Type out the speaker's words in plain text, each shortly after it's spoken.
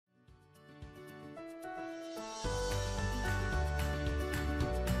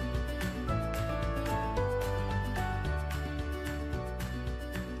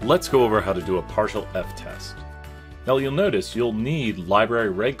let's go over how to do a partial F test. Now you'll notice you'll need library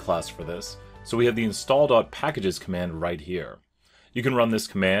reg class for this, so we have the install.packages command right here. You can run this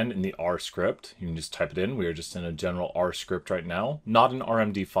command in the R script. You can just type it in. We are just in a general R script right now, not an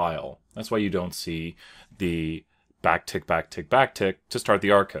RMD file. That's why you don't see the backtick, backtick, backtick to start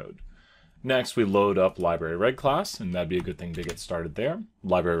the R code. Next, we load up library reg class, and that'd be a good thing to get started there.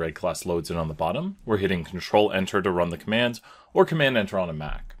 Library reg class loads in on the bottom. We're hitting Control Enter to run the commands, or Command Enter on a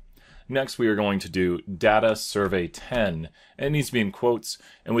Mac. Next, we are going to do data survey 10, and it needs to be in quotes,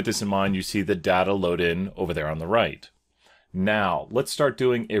 and with this in mind, you see the data load in over there on the right. Now, let's start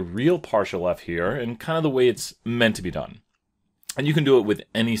doing a real partial F here, and kind of the way it's meant to be done. And you can do it with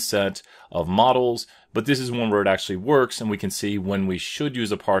any set of models, but this is one where it actually works, and we can see when we should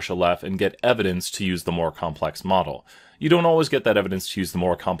use a partial F and get evidence to use the more complex model. You don't always get that evidence to use the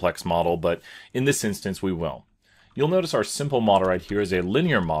more complex model, but in this instance we will. You'll notice our simple model right here is a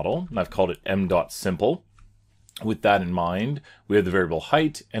linear model, and I've called it m.simple. With that in mind, we have the variable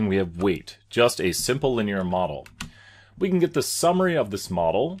height and we have weight, just a simple linear model. We can get the summary of this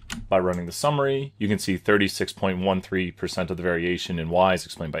model by running the summary. You can see 36.13% of the variation in y is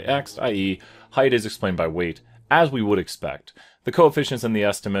explained by x, i.e. height is explained by weight, as we would expect. The coefficients and the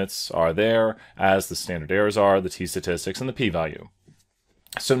estimates are there, as the standard errors are, the t-statistics, and the p-value.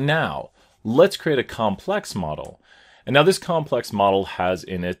 So now, let's create a complex model. And now this complex model has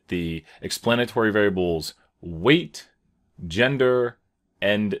in it the explanatory variables weight, gender,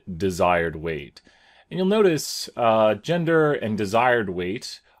 and desired weight. And you'll notice gender and desired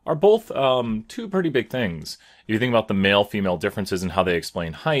weight are both two pretty big things. If you think about the male-female differences in how they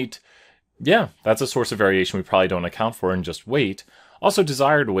explain height, yeah, that's a source of variation we probably don't account for in just weight. Also,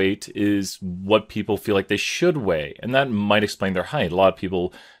 desired weight is what people feel like they should weigh, and that might explain their height. A lot of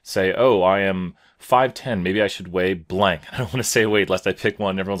people say, oh, I am 5'10", maybe I should weigh blank. I don't want to say weight lest I pick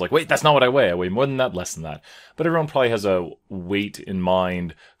one. Everyone's like, wait, that's not what I weigh. I weigh more than that, less than that. But everyone probably has a weight in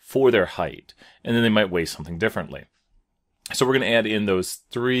mind for their height, and then they might weigh something differently. So we're going to add in those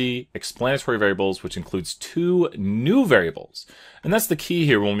three explanatory variables, which includes two new variables. And that's the key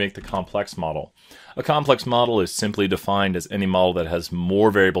here when we make the complex model. A complex model is simply defined as any model that has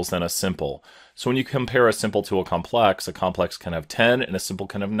more variables than a simple. So when you compare a simple to a complex can have 10 and a simple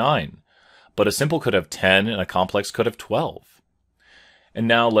can have 9. But a simple could have 10 and a complex could have 12. And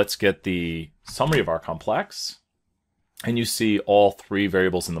now let's get the summary of our complex. And you see all three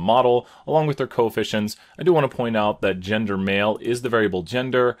variables in the model, along with their coefficients. I do want to point out that gender male is the variable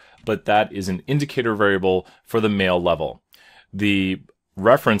gender, but that is an indicator variable for the male level. The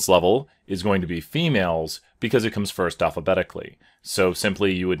reference level is going to be females because it comes first alphabetically. So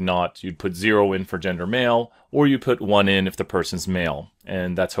simply you'd put 0 in for gender male, or you put 1 in if the person's male.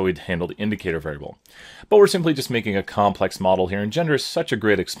 And that's how we'd handle the indicator variable. But we're simply just making a complex model here, and gender is such a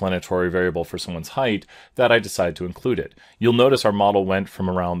great explanatory variable for someone's height that I decided to include it. You'll notice our model went from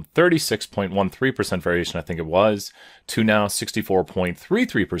around 36.13% variation, I think it was, to now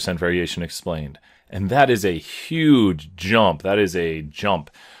 64.33% variation explained. And that is a huge jump. That is a jump.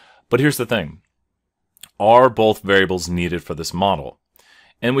 But here's the thing. Are both variables needed for this model?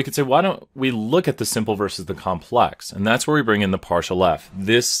 And we could say, why don't we look at the simple versus the complex? And that's where we bring in the partial F.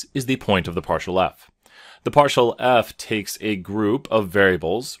 This is the point of the partial F. The partial F takes a group of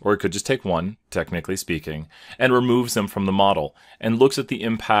variables, or it could just take one, technically speaking, and removes them from the model, and looks at the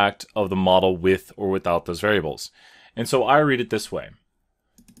impact of the model with or without those variables. And so I read it this way.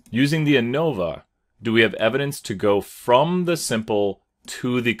 Using the ANOVA, do we have evidence to go from the simple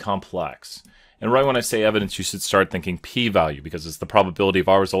to the complex? And right when I say evidence, you should start thinking p-value, because it's the probability of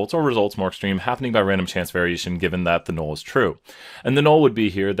our results or results more extreme happening by random chance variation, given that the null is true. And the null would be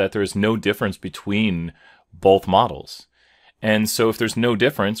here that there is no difference between both models. And so if there's no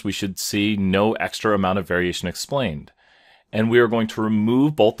difference, we should see no extra amount of variation explained. And we are going to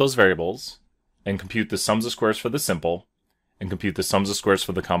remove both those variables and compute the sums of squares for the simple and compute the sums of squares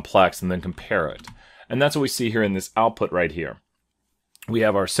for the complex and then compare it. And that's what we see here in this output right here. We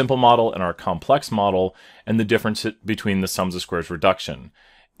have our simple model and our complex model and the difference between the sums of squares reduction.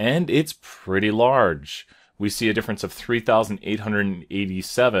 And it's pretty large. We see a difference of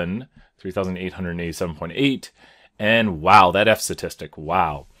 3,887.8, and wow, that F statistic,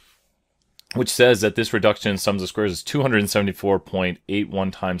 wow. Which says that this reduction in sums of squares is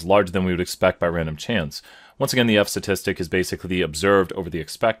 274.81 times larger than we would expect by random chance. Once again, the F statistic is basically the observed over the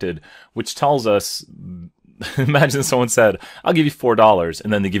expected, which tells us imagine someone said, I'll give you $4,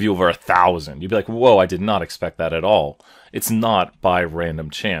 and then they give you over 1,000. You'd be like, whoa, I did not expect that at all. It's not by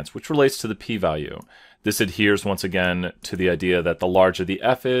random chance, which relates to the p-value. This adheres once again to the idea that the larger the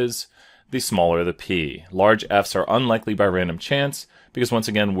f is, the smaller the p. Large f's are unlikely by random chance because once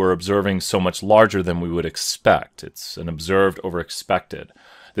again, we're observing so much larger than we would expect. It's an observed over expected.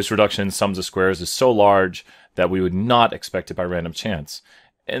 This reduction in sums of squares is so large that we would not expect it by random chance.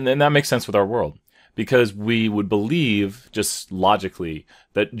 And then that makes sense with our world, because we would believe, just logically,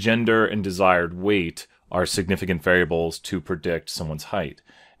 that gender and desired weight are significant variables to predict someone's height.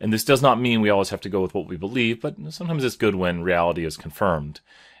 And this does not mean we always have to go with what we believe, but sometimes it's good when reality is confirmed.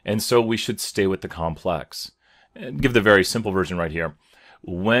 And so we should stay with the complex. And give the very simple version right here.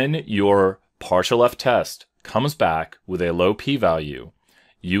 When your partial F test comes back with a low p-value,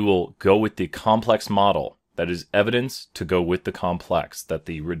 you will go with the complex model. That is evidence to go with the complex, that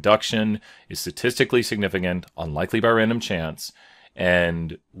the reduction is statistically significant, unlikely by random chance,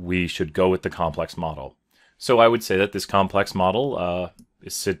 and we should go with the complex model. So I would say that this complex model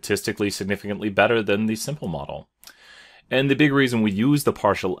is statistically significantly better than the simple model. And the big reason we use the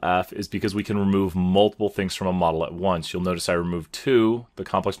partial F is because we can remove multiple things from a model at once. You'll notice I removed 2. The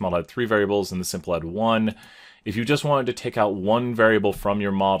complex model had 3 variables and the simple had 1. If you just wanted to take out one variable from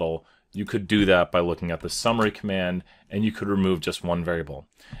your model, you could do that by looking at the summary command, and you could remove just one variable.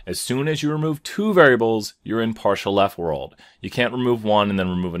 As soon as you remove 2 variables, you're in partial F world. You can't remove one and then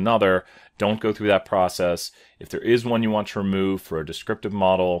remove another. Don't go through that process. If there is one you want to remove for a descriptive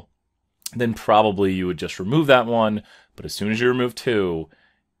model, then probably you would just remove that one. But as soon as you remove 2,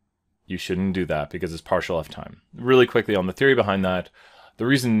 you shouldn't do that because it's partial F time. Really quickly on the theory behind that, the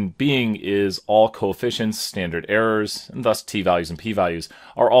reason being is all coefficients, standard errors, and thus t-values and p-values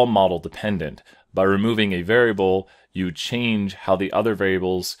are all model dependent. By removing a variable, you change how the other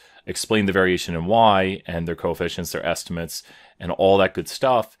variables explain the variation in y and their coefficients, their estimates, and all that good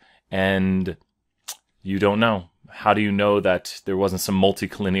stuff, and you don't know. How do you know that there wasn't some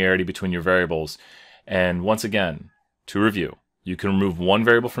multicollinearity between your variables? And once again, to review, you can remove one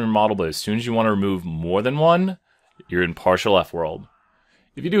variable from your model, but as soon as you want to remove more than one, you're in partial F world.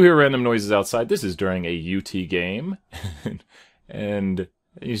 If you do hear random noises outside, this is during a UT game, and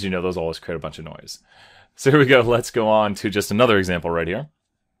as you know, those always create a bunch of noise. So here we go, let's go on to just another example right here.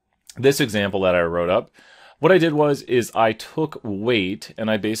 This example that I wrote up, what I did is I took weight and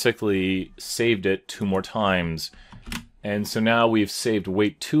I basically saved it 2 more times. And so now we've saved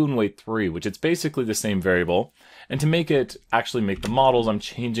weight 2 and weight 3, which it's basically the same variable. And to make it actually make the models, I'm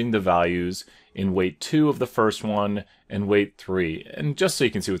changing the values in weight 2 of the first one and weight 3. And just so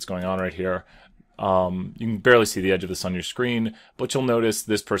you can see what's going on right here, you can barely see the edge of this on your screen, but you'll notice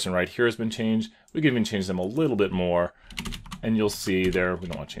this person right here has been changed. We can even change them a little bit more, and you'll see there, we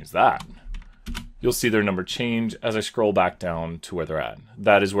don't want to change that. You'll see their number change as I scroll back down to where they're at.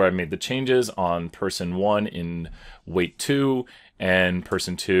 That is where I made the changes on person 1 in weight 2 and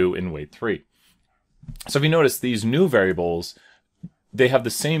person 2 in weight 3. So if you notice, these new variables, they have the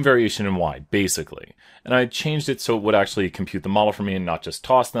same variation in y, basically. And I changed it so it would actually compute the model for me and not just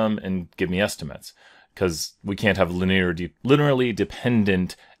toss them and give me estimates. Because we can't have linearly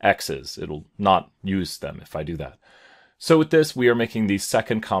dependent x's. It'll not use them if I do that. So with this, we are making the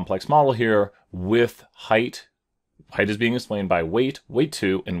second complex model here with height. Height is being explained by weight, weight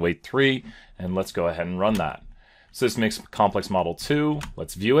 2, and weight 3. And let's go ahead and run that. So this makes complex model 2.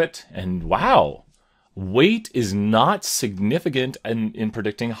 Let's view it. And wow, weight is not significant in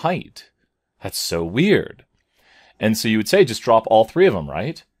predicting height. That's so weird. And so you would say just drop all 3 of them,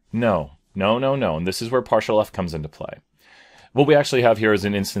 right? No. And this is where partial F comes into play. What we actually have here is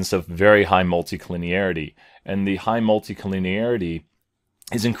an instance of very high multicollinearity. And the high multicollinearity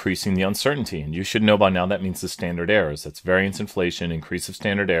is increasing the uncertainty. And you should know by now that means the standard errors. That's variance inflation, increase of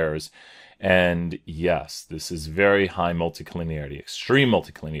standard errors. And yes, this is very high multicollinearity, extreme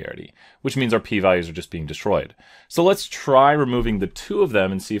multicollinearity, which means our p-values are just being destroyed. So let's try removing the 2 of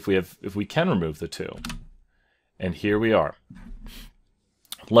them and see if we can remove the 2. And here we are.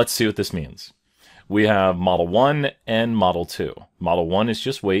 Let's see what this means. We have model 1 and model 2. Model 1 is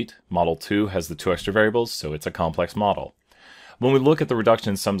just weight. Model 2 has the 2 extra variables, so it's a complex model. When we look at the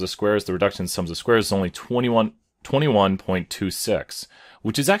reduction in sums of squares, the reduction in sums of squares is only 21.26,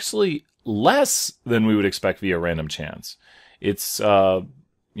 which is actually less than we would expect via random chance. It's, 1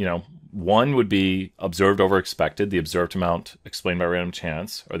 would be observed over expected, the observed amount explained by random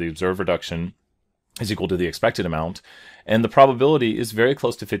chance, or the observed reduction is equal to the expected amount, and the probability is very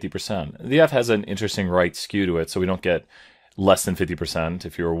close to 50%. The F has an interesting right skew to it, so we don't get less than 50%,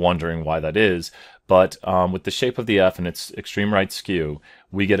 if you were wondering why that is. But with the shape of the F and its extreme right skew,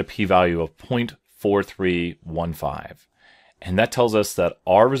 we get a p-value of 0.4315. And that tells us that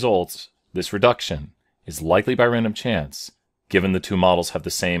our results, this reduction, is likely by random chance, given the 2 models have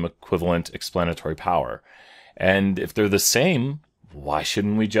the same equivalent explanatory power. And if they're the same, why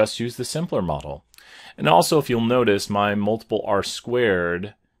shouldn't we just use the simpler model? And also, if you'll notice, my multiple r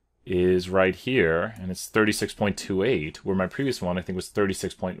squared is right here, and it's 36.28, where my previous one I think was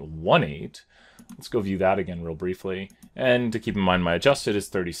 36.18. Let's go view that again real briefly. And to keep in mind, my adjusted is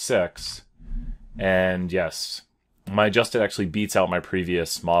 36. And yes, my adjusted actually beats out my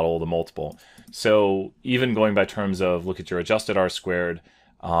previous model, the multiple. So even going by terms of look at your adjusted r squared,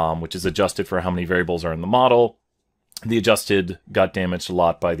 which is adjusted for how many variables are in the model, the adjusted got damaged a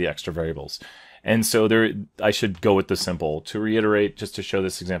lot by the extra variables. And so I should go with the simple. To reiterate, just to show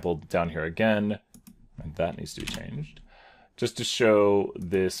this example down here again, and that needs to be changed. Just to show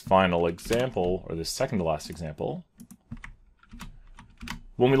this final example, or this second to last example,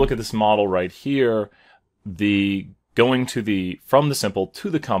 when we look at this model right here, the going to from the simple to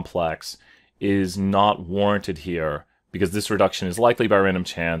the complex is not warranted here because this reduction is likely by random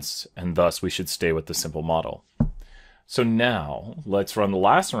chance, and thus we should stay with the simple model. So now let's run the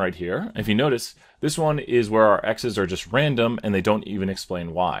last one right here. If you notice, this one is where our x's are just random and they don't even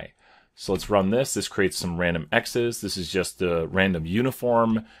explain why. So let's run this. This creates some random x's. This is just the random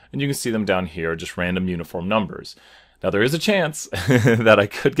uniform, and you can see them down here, just random uniform numbers. Now there is a chance that I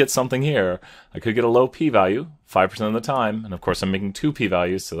could get something here. I could get a low p-value 5% of the time, and of course I'm making 2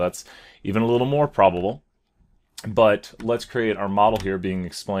 p-values, so that's even a little more probable. But let's create our model here being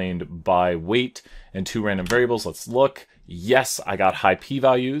explained by weight and 2 random variables. Let's look. Yes, I got high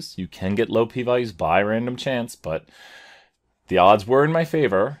p-values. You can get low p-values by random chance, but the odds were in my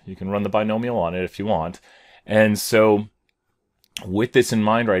favor. You can run the binomial on it if you want. And so with this in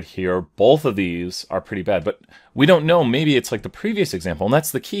mind right here, both of these are pretty bad, but we don't know. Maybe it's like the previous example, and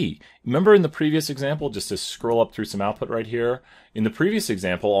that's the key. Remember in the previous example, just to scroll up through some output right here, in the previous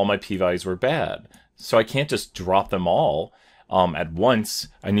example, all my p-values were bad. So I can't just drop them all at once.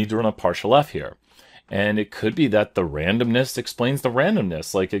 I need to run a partial f here. And it could be that the randomness explains the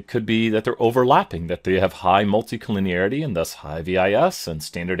randomness. Like it could be that they're overlapping, that they have high multicollinearity and thus high VIS, and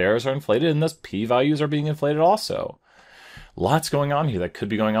standard errors are inflated, and thus p-values are being inflated also. Lots going on here that could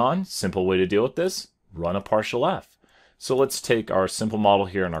be going on. Simple way to deal with this, run a partial f. So let's take our simple model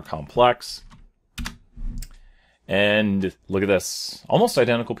here and our complex. And look at this, almost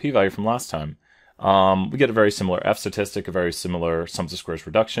identical p-value from last time. We get a very similar F statistic, a very similar sums of squares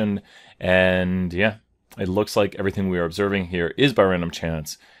reduction, and yeah, it looks like everything we are observing here is by random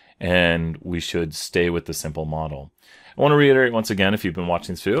chance, and we should stay with the simple model. I want to reiterate once again, if you've been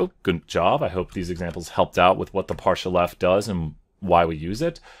watching this video, good job. I hope these examples helped out with what the partial F does and why we use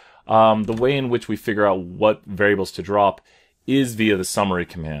it. The way in which we figure out what variables to drop is via the summary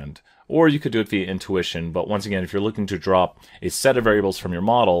command. Or you could do it via intuition, but once again, if you're looking to drop a set of variables from your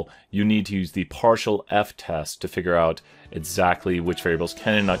model, you need to use the partial F test to figure out exactly which variables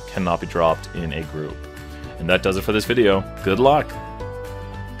can and cannot be dropped in a group. And that does it for this video. Good luck!